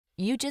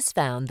You just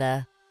found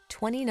the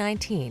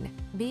 2019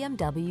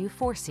 BMW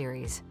 4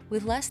 Series.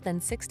 With less than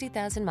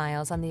 60,000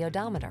 miles on the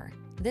odometer,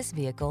 this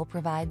vehicle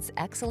provides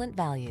excellent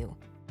value.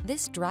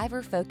 This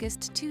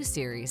driver-focused 2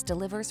 Series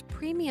delivers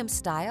premium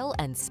style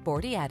and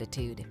sporty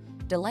attitude,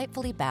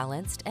 delightfully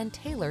balanced and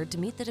tailored to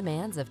meet the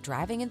demands of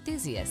driving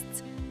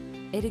enthusiasts.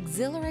 It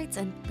exhilarates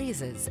and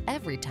pleases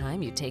every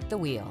time you take the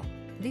wheel.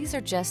 These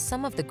are just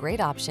some of the great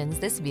options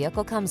this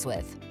vehicle comes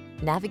with: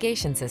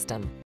 navigation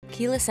system,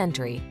 keyless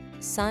entry,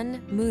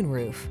 sun,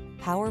 moonroof,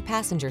 power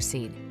passenger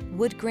seat,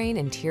 wood grain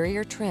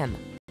interior trim,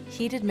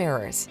 heated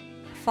mirrors,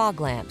 fog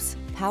lamps,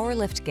 power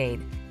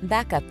liftgate,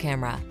 backup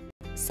camera,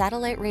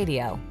 satellite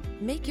radio.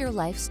 Make your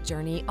life's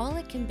journey all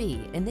it can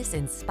be in this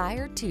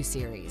inspired 2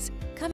 Series. Come